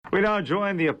We now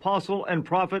join the Apostle and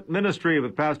Prophet Ministry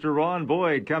with Pastor Ron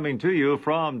Boyd, coming to you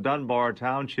from Dunbar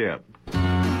Township.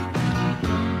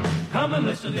 Come and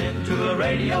listen in to a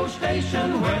radio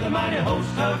station where the mighty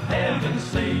hosts of heaven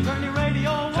sing. Turn your radio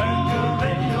on. Turn your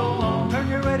radio on. Turn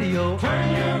your radio.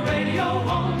 Turn your radio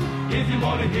on. If you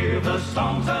want to hear the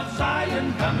songs of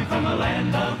Zion coming from a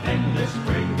land of endless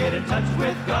spring, get in touch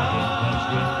with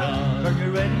God. Turn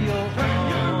your radio. Turn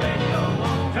your radio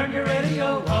on. Turn your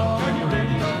radio on. Turn your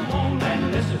radio on.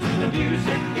 And listen to the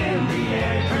music in the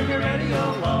air. Turn your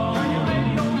radio on. Turn your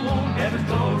radio on. Heaven's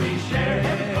glory share.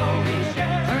 Heaven's glory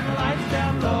share. Turn the lights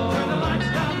down low. Turn the lights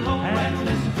down low. And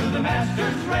listen to the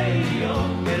Master's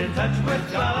radio. Get in touch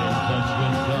with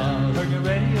God. Turn your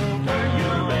radio. Turn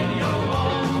your radio on.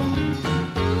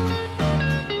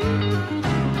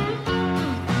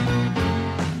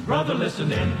 Brother,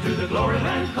 listen in to the Glory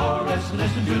Land chorus.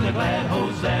 Listen to the glad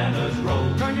hosannas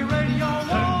roll. Turn your radio on.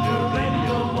 Turn your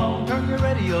radio on. Turn your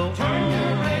radio. Turn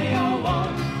your radio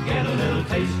on. Get a little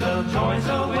taste of joys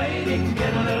awaiting.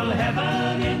 Get a little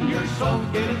heaven in your soul.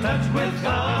 Get in touch with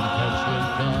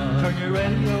God. Turn your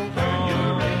radio. Turn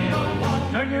your radio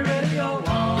on. Turn your radio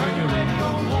on. Turn your radio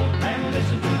on. And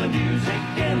listen to the music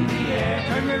in the air.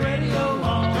 Turn your radio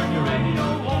on. Turn your radio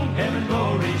on. Heaven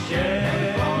glory share.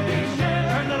 Heaven glory share.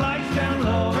 Turn the lights down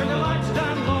low. Turn the lights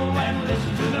down low. And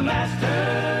listen to the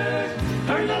Masters.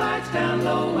 Turn the lights down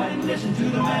low. And listen to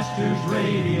the Masters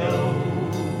radio.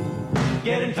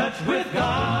 Get in touch with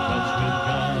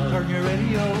God. Turn your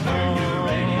radio. Turn your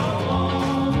radio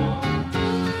on.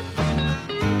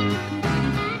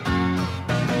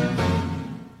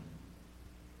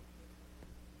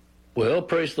 Well,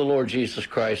 praise the Lord Jesus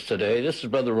Christ today. This is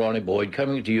Brother Ronnie Boyd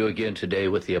coming to you again today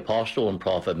with the Apostle and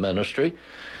Prophet Ministry.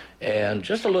 And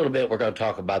just a little bit, we're going to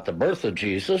talk about the birth of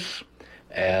Jesus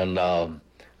and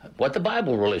what the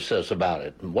Bible really says about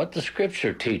it, and what the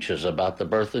Scripture teaches about the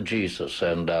birth of Jesus.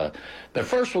 And but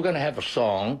first, we're going to have a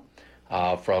song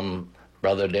from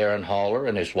Brother Darren Haller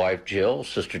and his wife Jill.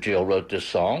 Sister Jill wrote this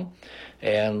song,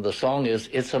 and the song is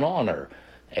 "It's an Honor."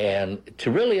 And to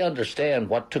really understand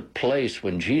what took place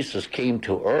when Jesus came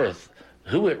to earth,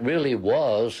 who it really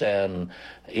was and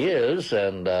is,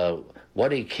 and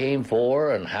what he came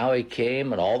for and how he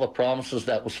came and all the promises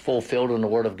that was fulfilled in the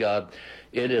Word of God,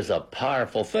 it is a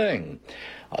powerful thing.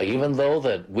 Even though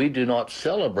that we do not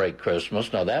celebrate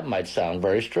Christmas, now that might sound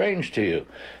very strange to you,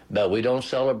 but we don't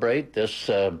celebrate this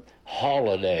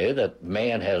holiday that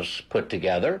man has put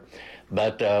together.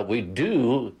 But we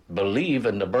do believe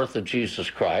in the birth of Jesus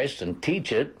Christ and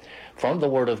teach it from the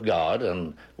Word of God,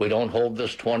 and we don't hold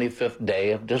this 25th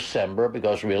day of December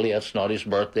because really that's not his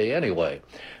birthday anyway.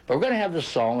 But we're going to have this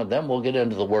song, and then we'll get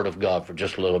into the Word of God for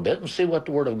just a little bit and see what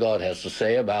the Word of God has to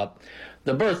say about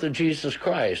the birth of Jesus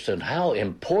Christ and how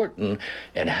important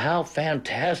and how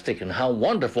fantastic and how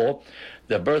wonderful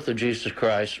the birth of Jesus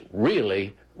Christ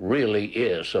really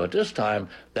is. So at this time,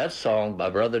 that song by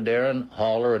Brother Darren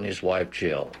Haller and his wife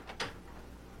Jill.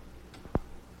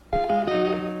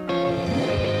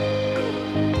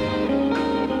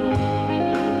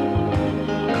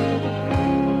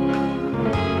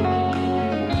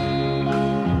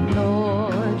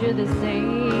 Lord, you're the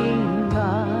same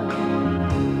God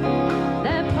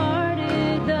that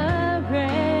parted the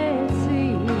Red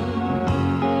Sea,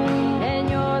 and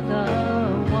you're the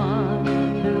one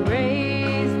who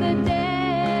raised the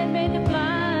dead, made the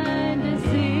blind to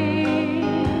see,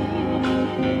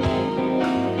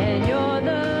 and you're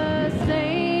the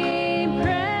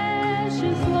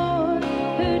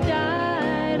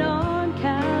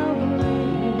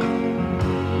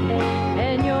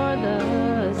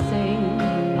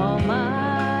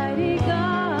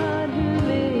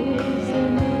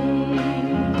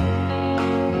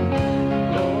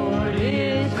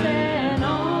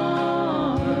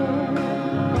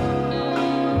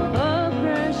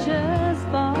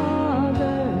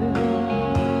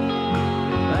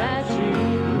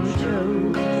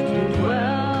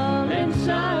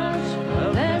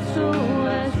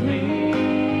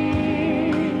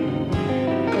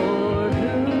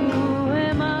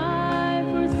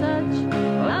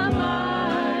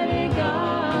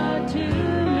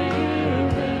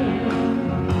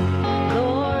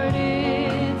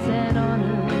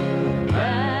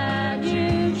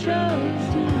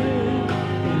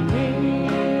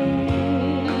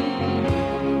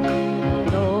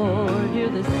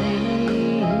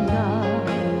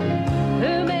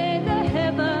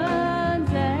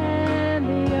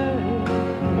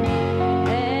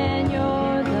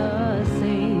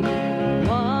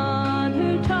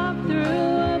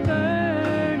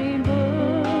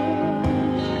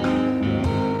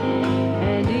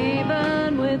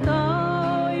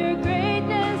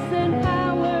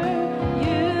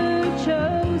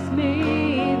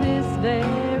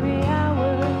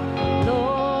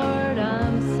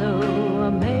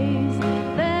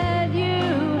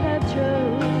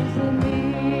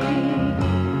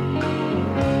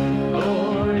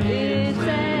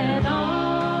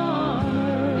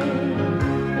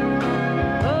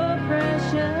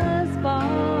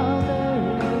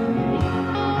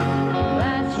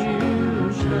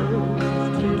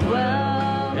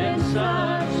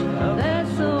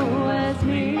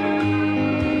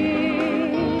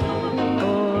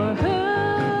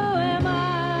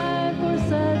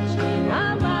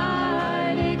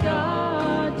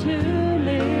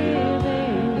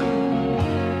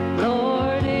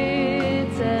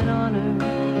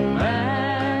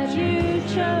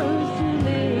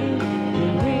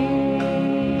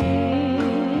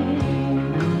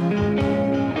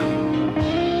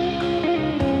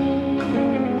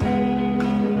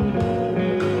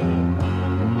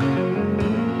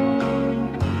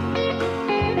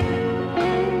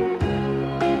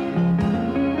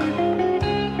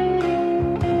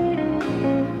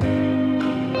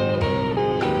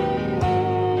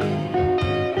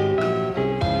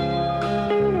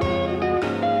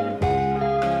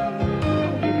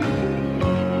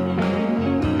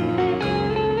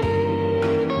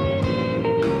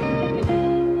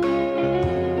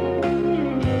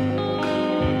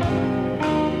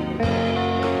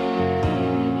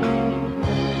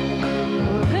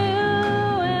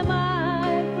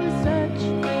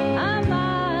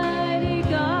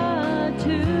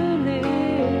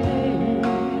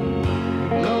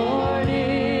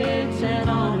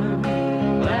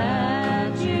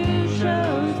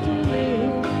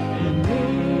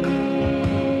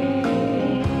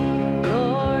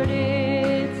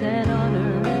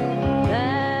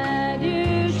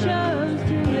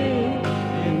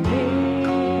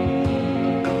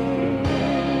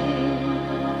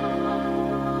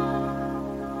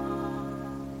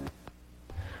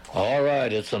All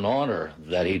right, it's an honor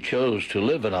that he chose to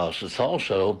live in us. It's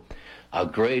also a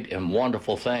great and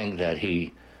wonderful thing that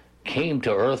he came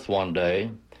to earth one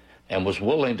day and was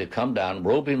willing to come down,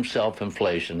 robe himself in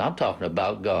flesh. And I'm talking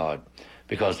about God,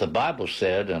 because the Bible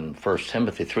said in 1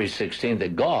 Timothy 3:16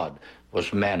 that God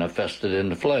was manifested in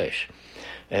the flesh.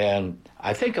 And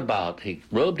I think about, he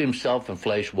robed himself in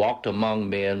flesh, walked among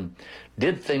men,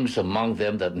 did things among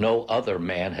them that no other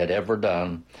man had ever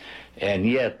done, and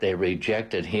yet they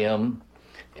rejected him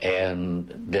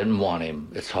and didn't want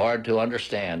him. It's hard to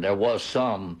understand. There was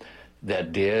some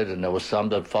that did, and there was some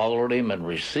that followed him and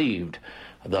received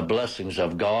the blessings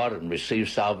of God and received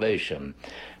salvation.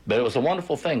 But it was a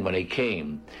wonderful thing when he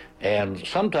came. And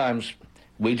sometimes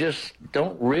we just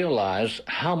don't realize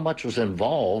how much was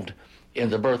involved in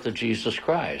the birth of Jesus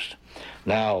Christ.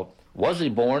 Now, was he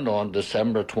born on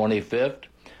December 25th?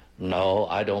 No,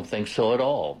 I don't think so at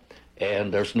all.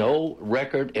 And there's no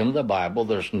record in the Bible,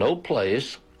 there's no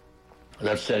place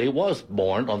that said he was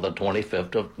born on the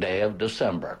 25th day of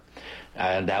December.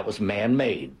 And that was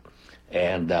man-made.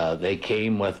 And they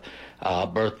came with a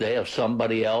birthday of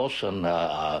somebody else and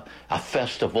a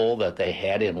festival that they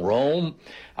had in Rome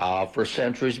for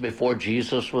centuries before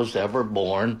Jesus was ever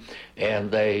born. And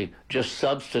they just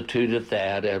substituted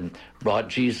that and brought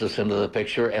Jesus into the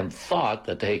picture and thought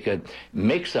that they could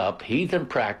mix up heathen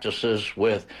practices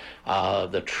with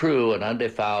the true and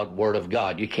undefiled Word of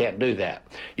God. You can't do that.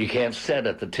 You can't sit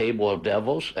at the table of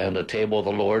devils and the table of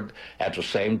the Lord at the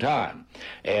same time.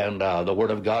 And the Word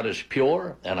of God is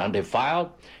pure and undefiled,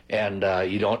 and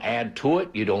you don't add to it,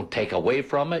 you don't take away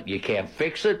from it, you can't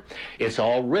fix it. It's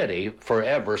already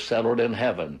forever settled in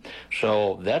heaven.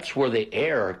 So that's where the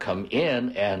error come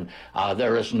in, and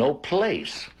there is no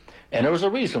place. And there was a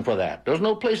reason for that. There's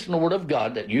no place in the Word of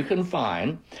God that you can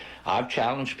find. I've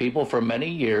challenged people for many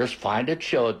years, find it,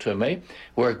 show it to me,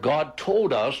 where God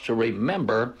told us to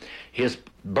remember his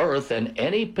birth in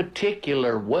any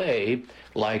particular way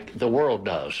like the world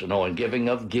does, in giving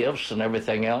of gifts and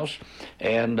everything else.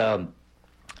 And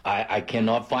I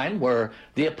cannot find where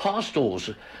the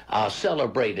apostles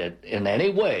celebrated in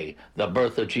any way the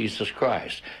birth of Jesus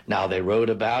Christ. Now, they wrote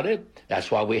about it.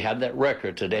 That's why we have that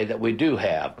record today that we do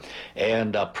have.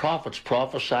 And prophets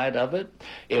prophesied of it.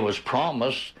 It was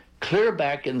promised clear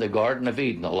back in the Garden of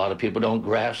Eden. A lot of people don't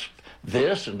grasp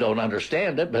this and don't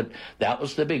understand it, but that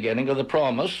was the beginning of the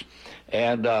promise.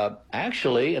 And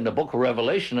actually, in the book of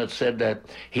Revelation, it said that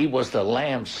he was the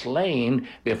lamb slain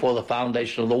before the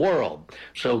foundation of the world.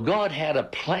 So God had a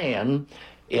plan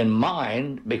in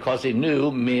mind because he knew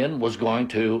men was going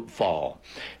to fall.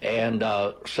 And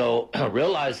so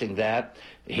realizing that,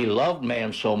 he loved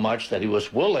man so much that he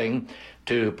was willing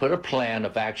to put a plan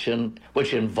of action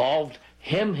which involved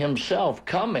him himself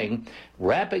coming,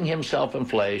 wrapping himself in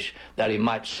flesh, that he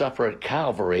might suffer at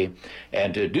Calvary.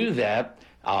 And to do that,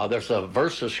 there's a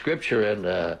verse of Scripture in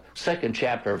the 2nd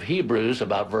chapter of Hebrews,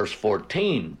 about verse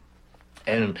 14.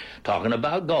 And talking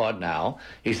about God now,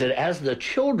 he said, as the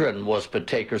children was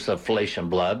partakers of flesh and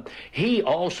blood, he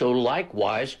also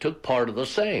likewise took part of the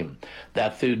same,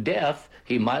 that through death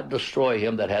he might destroy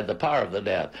him that had the power of the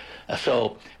death.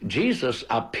 So Jesus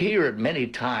appeared many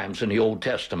times in the Old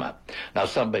Testament. Now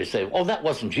somebody say, oh, that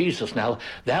wasn't Jesus. Now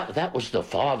that was the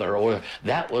Father, or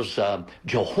that was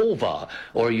Jehovah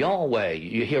or Yahweh.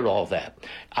 You hear all that.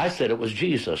 I said it was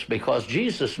Jesus, because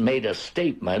Jesus made a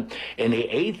statement in the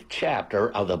 8th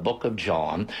chapter of the book of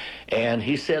John, and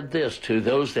he said this to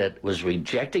those that was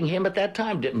rejecting him at that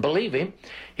time, didn't believe him.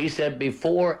 He said,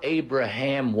 before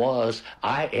Abraham was,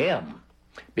 I am.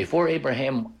 Before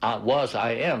Abraham was,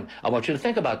 I am. I want you to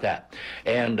think about that.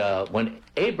 And when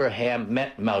Abraham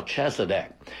met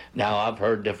Melchizedek, now I've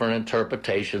heard different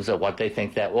interpretations of what they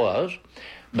think that was,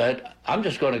 but I'm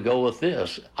just going to go with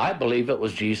this. I believe it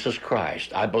was Jesus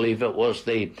Christ. I believe it was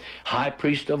the high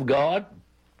priest of God.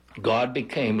 God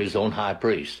became his own high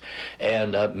priest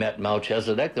and met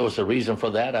Melchizedek. There was a reason for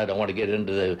that. I don't want to get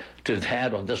into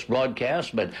that on this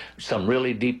broadcast, but some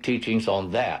really deep teachings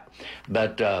on that.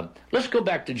 But let's go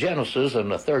back to Genesis in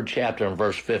the 3rd chapter in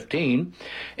verse 15.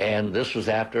 And this was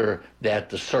after that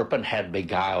the serpent had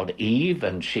beguiled Eve,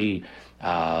 and she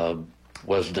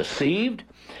was deceived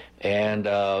and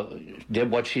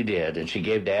did what she did. And she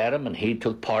gave to Adam, and he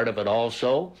took part of it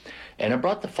also. And it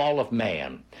brought the fall of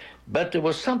man. But there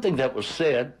was something that was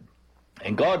said,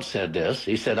 and God said this.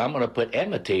 He said, I'm going to put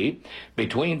enmity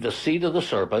between the seed of the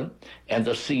serpent and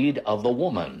the seed of the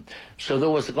woman. So there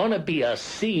was going to be a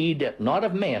seed, not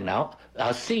of man now,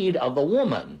 a seed of the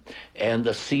woman and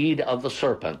the seed of the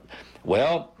serpent.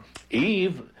 Well,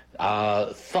 Eve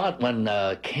thought when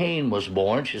Cain was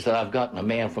born, she said, I've gotten a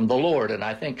man from the Lord. And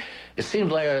I think it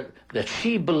seems like that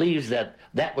she believes that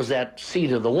that was that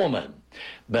seed of the woman.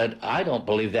 But I don't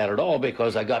believe that at all,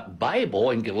 because I got Bible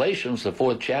in Galatians, the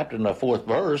 4th chapter and the 4th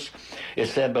verse. It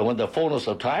said, but when the fullness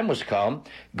of time was come,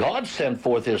 God sent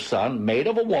forth his son, made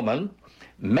of a woman,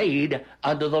 made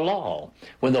under the law.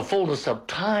 When the fullness of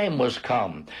time was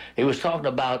come, he was talking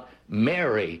about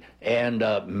Mary, and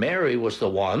Mary was the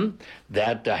one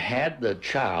that had the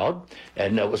child,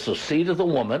 and it was the seed of the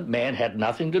woman. Man had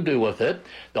nothing to do with it.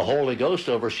 The Holy Ghost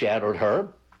overshadowed her,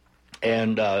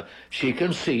 and she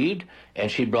conceived, and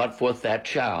she brought forth that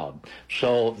child.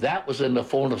 So that was in the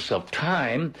fullness of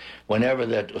time, whenever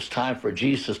that was time for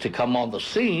Jesus to come on the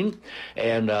scene,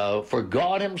 and for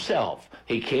God himself.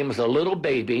 He came as a little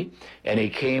baby, and he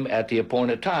came at the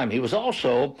appointed time. He was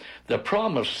also the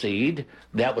promised seed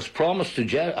that was promised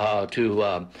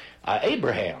to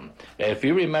Abraham. If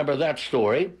you remember that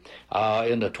story,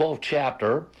 in the 12th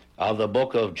chapter of the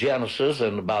book of Genesis,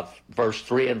 and about verse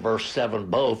 3 and verse 7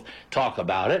 both talk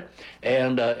about it.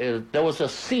 And there was a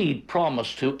seed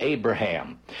promised to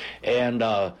Abraham. And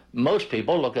most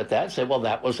people look at that and say, well,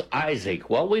 that was Isaac.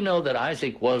 Well, we know that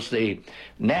Isaac was the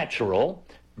natural,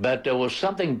 but there was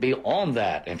something beyond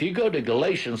that. If you go to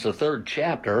Galatians, the 3rd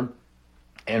chapter,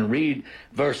 and read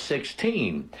verse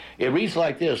 16. It reads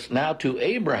like this, now to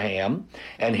Abraham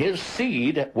and his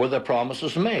seed were the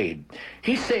promises made.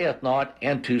 He saith not,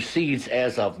 and to seeds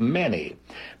as of many,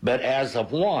 but as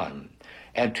of one,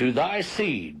 and to thy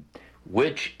seed,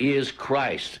 which is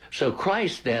Christ. So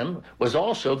Christ then was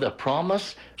also the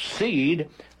promised seed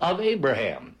of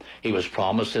Abraham. He was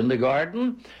promised in the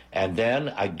garden, and then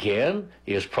again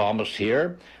he is promised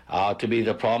here to be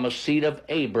the promised seed of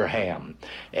Abraham.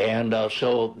 And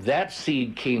so that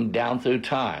seed came down through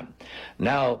time.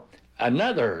 Now,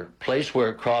 another place where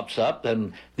it crops up,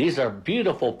 and these are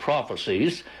beautiful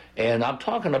prophecies, and I'm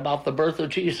talking about the birth of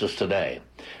Jesus today.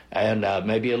 And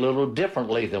maybe a little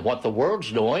differently than what the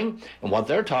world's doing and what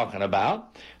they're talking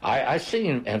about. I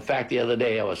seen, in fact, the other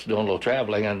day I was doing a little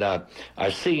traveling, and I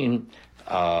seen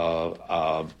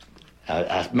a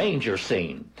manger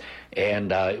scene.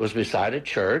 And it was beside a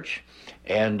church.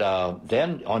 And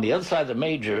then on the other side of the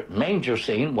manger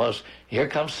scene was, here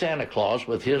comes Santa Claus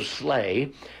with his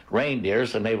sleigh,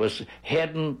 reindeers, and they was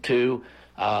heading to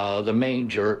the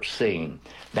manger scene.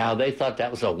 Now, they thought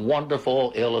that was a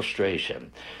wonderful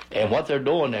illustration. And what they're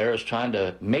doing there is trying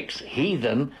to mix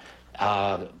heathen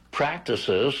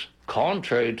practices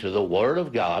contrary to the Word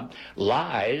of God,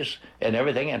 lies and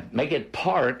everything, and make it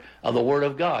part of the Word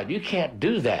of God. You can't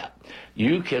do that.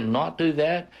 You cannot do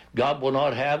that. God will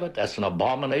not have it. That's an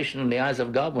abomination in the eyes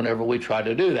of God whenever we try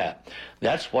to do that.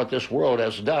 That's what this world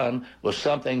has done with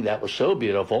something that was so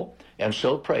beautiful and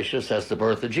so precious as the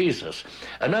birth of Jesus.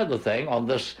 Another thing, on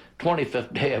this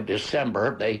 25th day of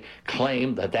December, they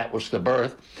claim that that was the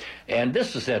birth. And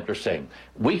this is interesting.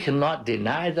 We cannot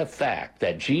deny the fact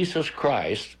that Jesus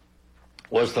Christ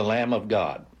was the Lamb of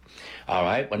God. All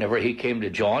right, whenever he came to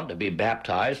John to be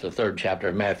baptized, the 3rd chapter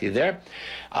of Matthew there,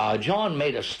 John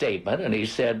made a statement, and he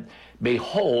said,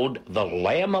 behold, the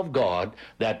Lamb of God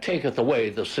that taketh away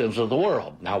the sins of the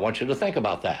world. Now, I want you to think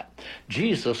about that.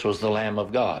 Jesus was the Lamb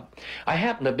of God. I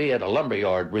happened to be at a lumber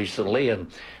yard recently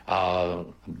and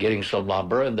getting some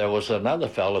lumber, and there was another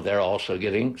fellow there also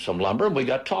getting some lumber, and we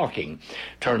got talking.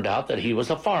 Turned out that he was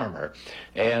a farmer.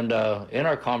 And in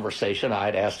our conversation, I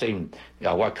had asked him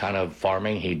what kind of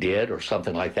farming he did or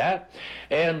something like that.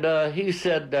 And he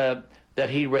said that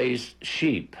he raised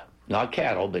sheep, not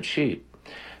cattle, but sheep.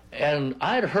 And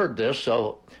I had heard this,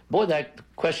 so, boy, that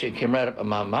question came right up in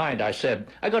my mind. I said,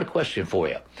 I got a question for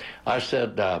you. I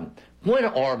said, when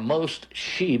are most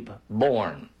sheep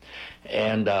born?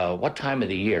 And what time of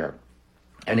the year?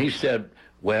 And he said,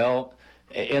 well,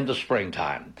 in the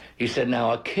springtime. He said,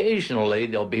 now, occasionally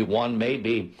there'll be one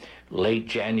maybe late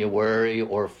January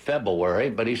or February,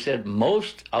 but he said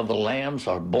most of the lambs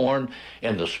are born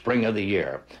in the spring of the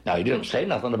year. Now, he didn't say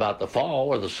nothing about the fall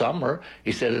or the summer.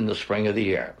 He said in the spring of the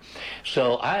year.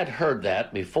 So I had heard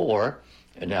that before.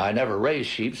 And I never raised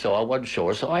sheep, so I wasn't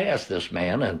sure. So I asked this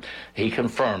man, and he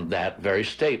confirmed that very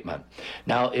statement.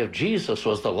 Now, if Jesus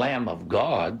was the Lamb of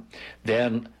God,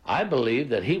 then I believe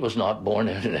that he was not born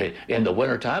in the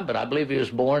wintertime, but I believe he was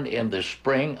born in the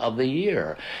spring of the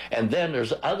year. And then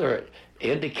there's other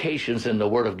indications in the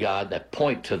Word of God that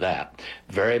point to that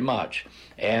very much.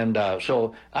 And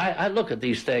so I look at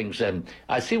these things and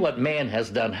I see what man has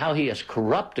done, how he has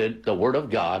corrupted the Word of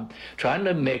God, trying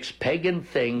to mix pagan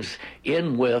things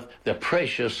in with the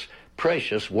precious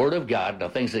precious Word of God, the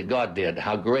things that God did,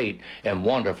 how great and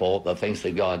wonderful the things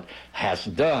that God has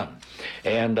done.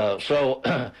 And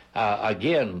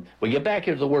again, we get back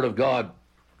into the Word of God,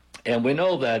 and we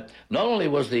know that not only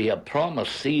was the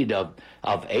promised seed of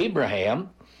Abraham,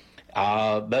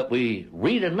 but we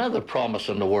read another promise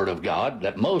in the Word of God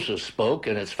that Moses spoke,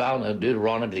 and it's found in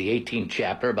Deuteronomy, the 18th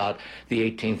chapter, about the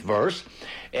 18th verse.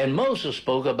 And Moses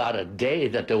spoke about a day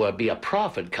that there would be a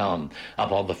prophet come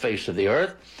upon the face of the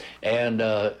earth, and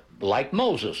like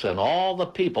Moses, and all the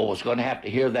people was going to have to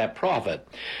hear that prophet.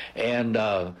 And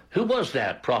who was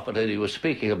that prophet that he was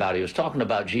speaking about? He was talking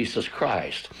about Jesus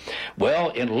Christ.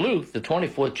 Well, in Luke, the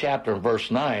 24th chapter and verse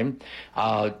 9,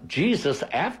 Jesus,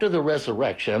 after the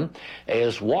resurrection,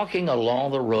 is walking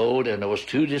along the road, and there was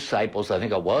two disciples, I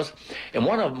think it was, and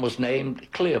one of them was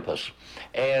named Cleopas.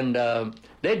 And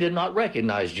they did not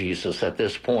recognize Jesus at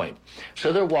this point.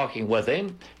 So they're walking with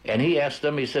him, and he asked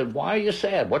them, he said, "Why are you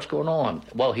sad? What's going on?"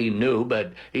 Well, he knew,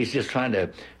 but he's just trying to,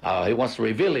 he wants to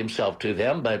reveal himself to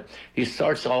them, but he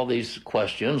starts all these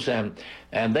questions, and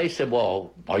they said,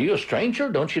 "Well, are you a stranger?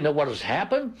 Don't you know what has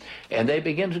happened?" And they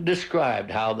begin to describe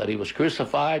how that he was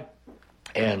crucified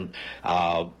and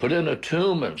put in a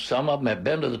tomb, and some of them have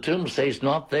been to the tomb and say he's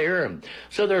not there. And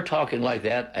so they're talking like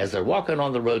that as they're walking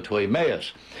on the road to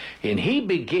Emmaus. And he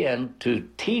began to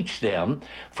teach them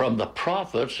from the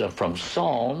prophets and from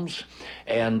Psalms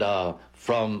and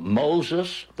from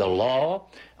Moses, the law,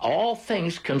 all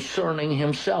things concerning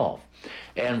himself.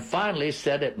 And finally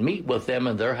said at meet with them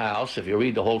in their house, if you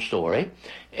read the whole story,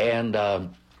 and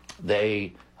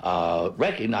they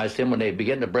recognized him when they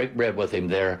began to break bread with him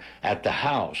there at the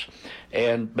house.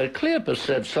 But Cleopas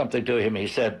said something to him. He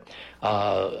said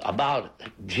about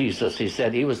Jesus, he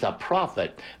said he was a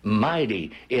prophet,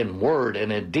 mighty in word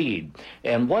and in deed.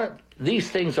 And what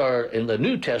these things are in the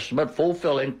New Testament,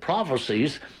 fulfilling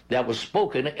prophecies that was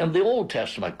spoken in the Old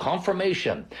Testament,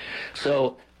 confirmation.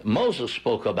 So Moses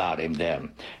spoke about him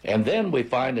then. And then we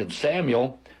find in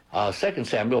Samuel, 2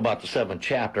 Samuel, about the 7th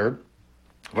chapter,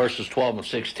 verses 12 and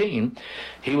 16,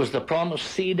 he was the promised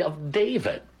seed of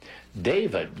David.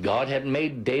 David, God had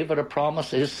made David a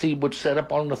promise his seed would sit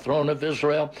upon the throne of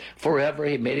Israel forever.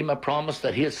 He made him a promise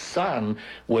that his son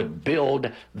would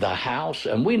build the house.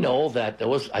 And we know that there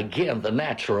was, again, the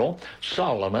natural,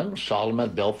 Solomon.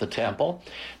 Solomon built the temple.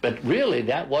 But really,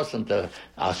 that wasn't the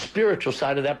spiritual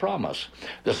side of that promise.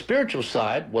 The spiritual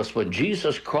side was when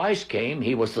Jesus Christ came.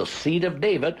 He was the seed of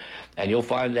David. And you'll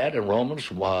find that in Romans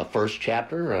 1st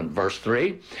chapter and verse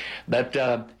 3.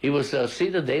 But he was the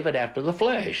seed of David after the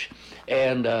flesh.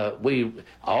 And we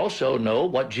also know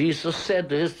what Jesus said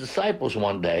to his disciples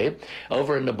one day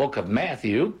over in the book of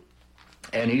Matthew.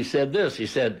 And he said this, he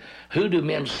said, "Who do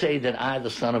men say that I, the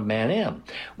Son of Man, am?"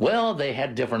 Well, they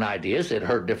had different ideas. They'd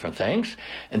heard different things.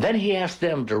 And then he asked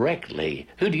them directly,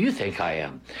 "Who do you think I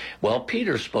am?" Well,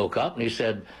 Peter spoke up and he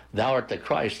said, "Thou art the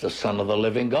Christ, the Son of the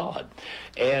living God."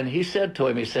 And he said to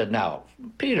him, he said, "Now,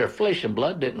 Peter, flesh and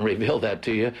blood didn't reveal that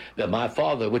to you, but my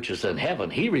Father which is in heaven,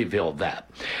 he revealed that."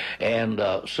 And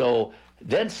so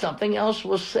then something else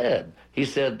was said. He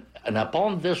said, "And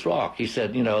upon this rock," he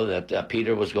said, you know, that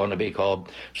Peter was going to be called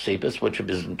Cephas, which was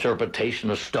his interpretation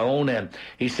of stone. And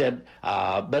he said,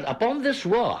 "But upon this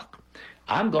rock,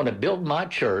 I'm going to build my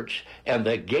church, and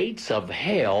the gates of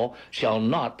hell shall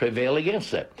not prevail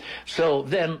against it." So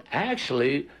then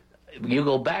actually, you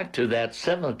go back to that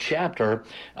 7th chapter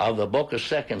of the book of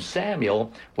 2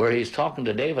 Samuel, where he's talking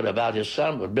to David about his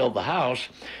son would build the house.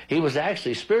 He was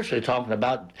actually spiritually talking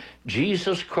about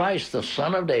Jesus Christ, the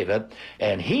Son of David,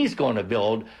 and he's going to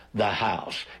build the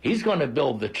house. He's going to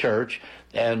build the church,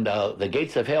 and the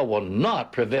gates of hell will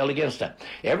not prevail against it.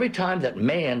 Every time that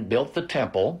man built the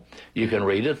temple, you can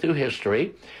read it through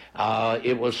history,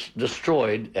 it was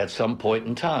destroyed at some point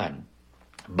in time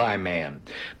by man.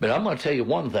 But I'm going to tell you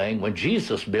one thing: when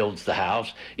Jesus builds the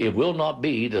house, it will not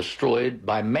be destroyed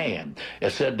by man. It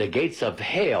said the gates of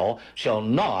hell shall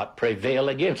not prevail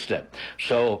against it.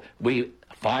 So we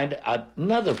find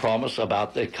another promise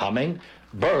about the coming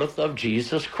birth of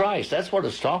Jesus Christ. That's what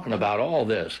it's talking about, all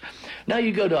this. Now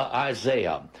you go to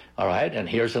Isaiah, all right, and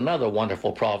here's another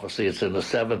wonderful prophecy. It's in the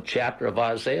 7th chapter of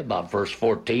Isaiah, about verse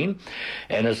 14,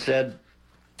 and it said,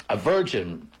 "A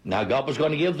virgin." Now God was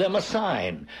going to give them a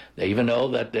sign. They even know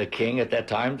that the king at that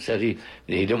time said he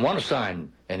didn't want a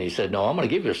sign. And he said, "No, I'm going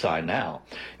to give you a sign now."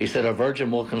 He said, "A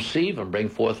virgin will conceive and bring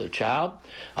forth a child,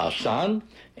 a son,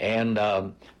 and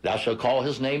thou shalt call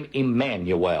his name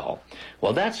Emmanuel."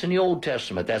 Well, that's in the Old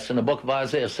Testament. That's in the book of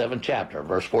Isaiah, 7th chapter,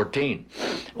 verse 14.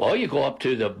 Well, you go up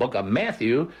to the book of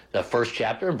Matthew, the 1st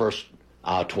chapter, and verse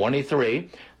 23.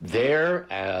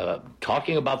 They're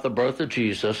talking about the birth of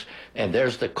Jesus, and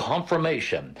there's the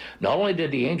confirmation. Not only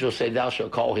did the angel say, thou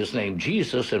shalt call his name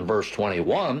Jesus in verse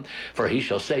 21, for he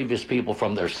shall save his people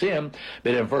from their sin,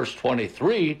 but in verse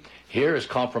 23, here is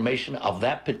confirmation of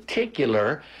that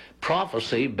particular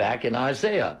prophecy back in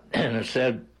Isaiah. And it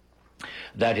said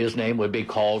that his name would be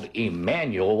called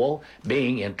Emmanuel,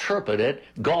 being interpreted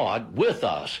God with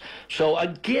us. So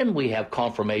again, we have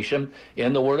confirmation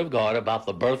in the Word of God about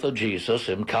the birth of Jesus,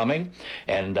 him coming,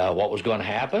 and what was going to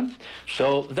happen.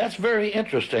 So that's very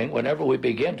interesting whenever we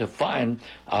begin to find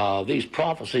these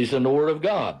prophecies in the Word of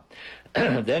God.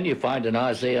 Then you find in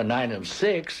Isaiah 9 and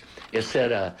 6, it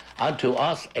said, unto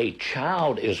us a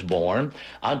child is born,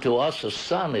 unto us a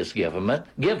son is given,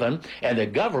 and the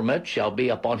government shall be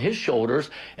upon his shoulders,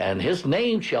 and his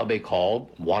name shall be called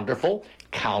Wonderful,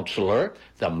 Counselor,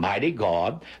 the Mighty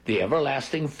God, the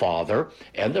Everlasting Father,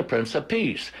 and the Prince of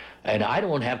Peace. And I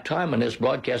don't have time in this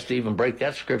broadcast to even break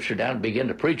that scripture down and begin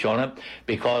to preach on it,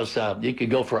 because you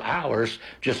could go for hours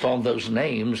just on those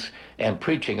names and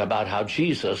preaching about how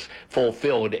Jesus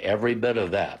fulfilled every bit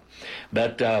of that.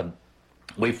 But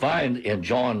we find in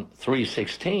John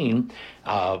 3:16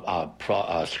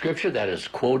 a scripture that is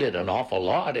quoted an awful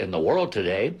lot in the world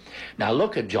today. Now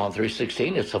look at John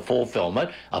 3:16. It's a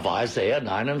fulfillment of Isaiah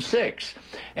 9 and 6.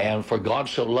 And for God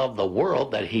so loved the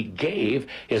world that he gave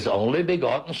his only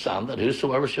begotten Son, that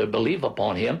whosoever should believe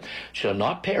upon him shall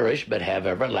not perish but have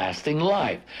everlasting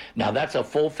life. Now that's a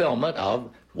fulfillment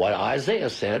of what Isaiah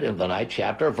said in the 9th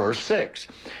chapter, verse 6.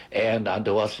 And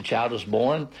unto us a child is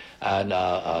born, and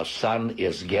a son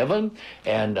is given,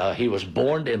 and he was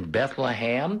born in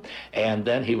Bethlehem, and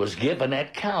then he was given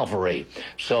at Calvary.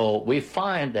 So we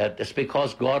find that it's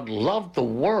because God loved the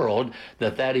world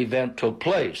that that event took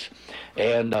place.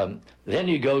 And then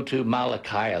you go to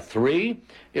Malachi 3,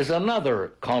 is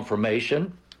another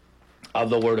confirmation of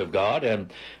the Word of God, and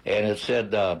it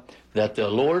said that the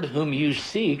Lord whom you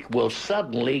seek will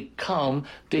suddenly come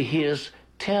to his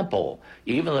temple,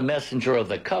 even the messenger of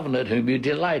the covenant whom you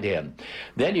delight in.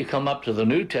 Then you come up to the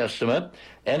New Testament,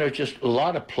 and there's just a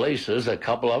lot of places. A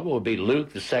couple of them would be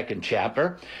Luke, the 2nd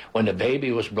chapter, when the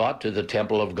baby was brought to the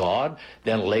temple of God.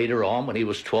 Then later on, when he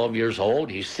was 12 years old,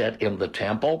 he sat in the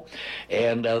temple.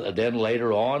 And then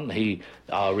later on, he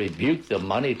rebuked the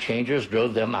money changers,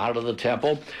 drove them out of the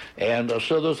temple. And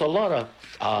so there's a lot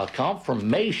of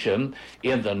confirmation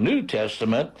in the New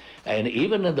Testament, and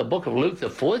even in the book of Luke, the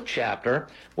 4th chapter,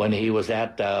 when he was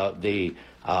at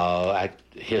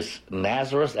his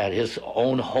Nazareth, at his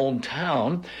own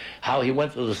hometown, how he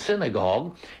went to the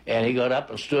synagogue, and he got up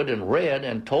and stood and read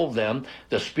and told them,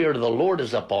 the Spirit of the Lord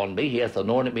is upon me. He hath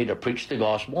anointed me to preach the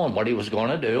gospel, and what he was going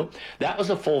to do. That was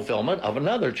a fulfillment of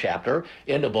another chapter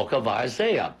in the book of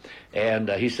Isaiah. And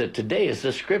he said, today is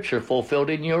this scripture fulfilled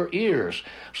in your ears.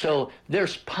 So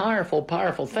there's powerful,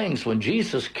 powerful things. When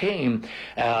Jesus came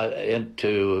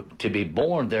to be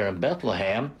born there in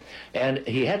Bethlehem, and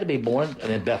he had to be born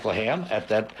in Bethlehem at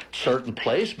that certain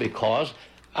place, because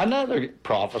another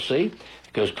prophecy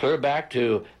goes clear back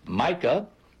to Micah.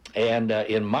 And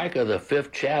in Micah, the 5th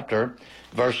chapter,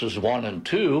 verses 1 and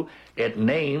 2, it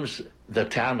names the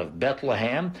town of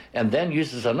Bethlehem, and then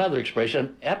uses another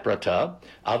expression, Ephratah,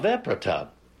 of Ephratah.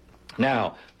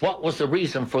 Now, what was the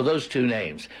reason for those two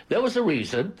names? There was a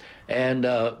reason, and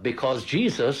because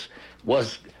Jesus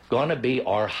was going to be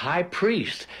our high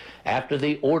priest after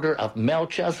the order of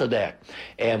Melchizedek.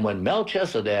 And when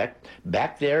Melchizedek,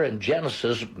 back there in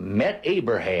Genesis, met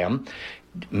Abraham,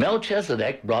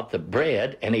 Melchizedek brought the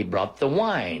bread and he brought the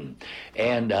wine.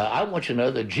 And I want you to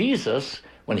know that Jesus,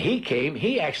 when he came,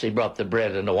 he actually brought the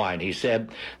bread and the wine. He said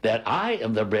that I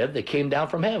am the bread that came down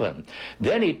from heaven.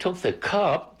 Then he took the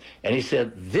cup and he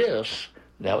said, this,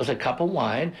 that was a cup of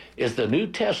wine, is the New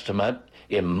Testament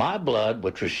in my blood,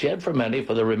 which was shed for many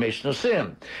for the remission of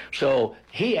sin. So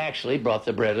he actually brought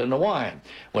the bread and the wine.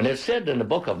 When it said in the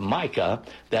book of Micah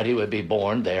that he would be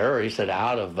born there, he said,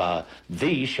 out of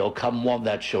thee shall come one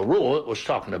that shall rule. It was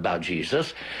talking about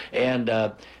Jesus. And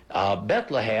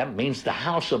Bethlehem means the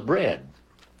house of bread.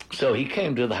 So he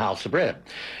came to the house of bread.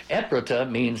 Ephratah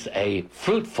means a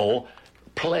fruitful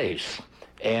place.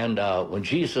 And when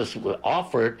Jesus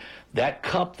offered that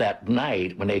cup that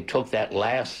night, when they took that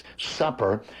Last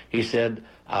Supper, he said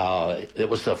it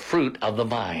was the fruit of the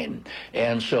vine.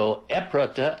 And so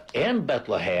Ephratah and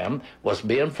Bethlehem was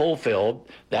being fulfilled.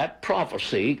 That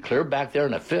prophecy, clear back there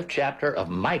in the 5th chapter of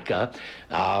Micah,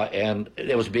 and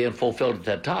it was being fulfilled at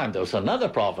that time. There was another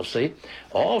prophecy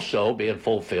also being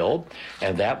fulfilled,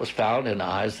 and that was found in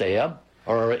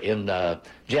or in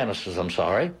Genesis, I'm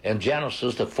sorry, in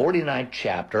Genesis, the 49th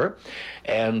chapter,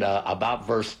 and about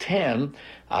verse 10,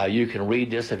 you can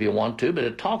read this if you want to, but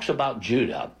it talks about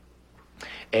Judah,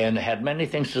 and had many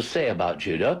things to say about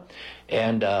Judah,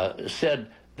 and said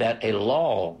that a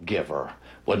lawgiver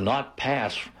would not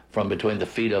pass from between the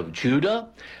feet of Judah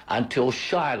until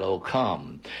Shiloh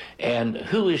come. And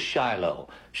who is Shiloh?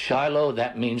 Shiloh,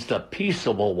 that means the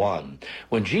peaceable one.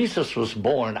 When Jesus was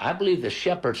born, I believe the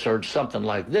shepherds heard something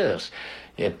like this: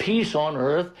 peace on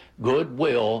earth,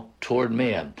 goodwill toward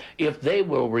men. If they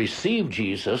will receive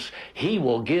Jesus, he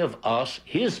will give us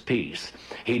his peace.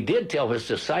 He did tell his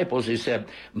disciples, he said,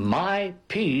 my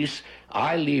peace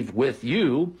I leave with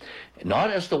you, not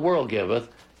as the world giveth,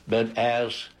 but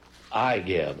as I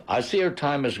give. I see our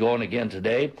time is going again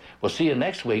today. We'll see you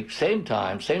next week, same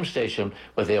time, same station,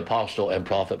 with the Apostle and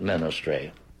Prophet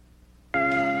Ministry.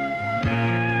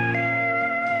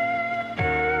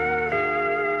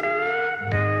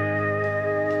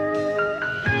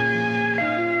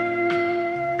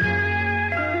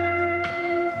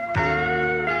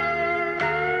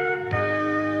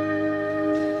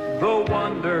 The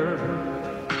wonder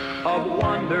of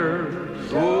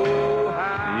wonders. Oh,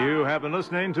 how. You have been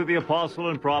listening to the Apostle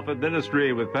and Prophet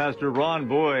Ministry with Pastor Ron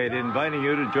Boyd, inviting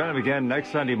you to join him again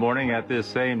next Sunday morning at this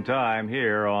same time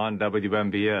here on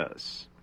WMBS.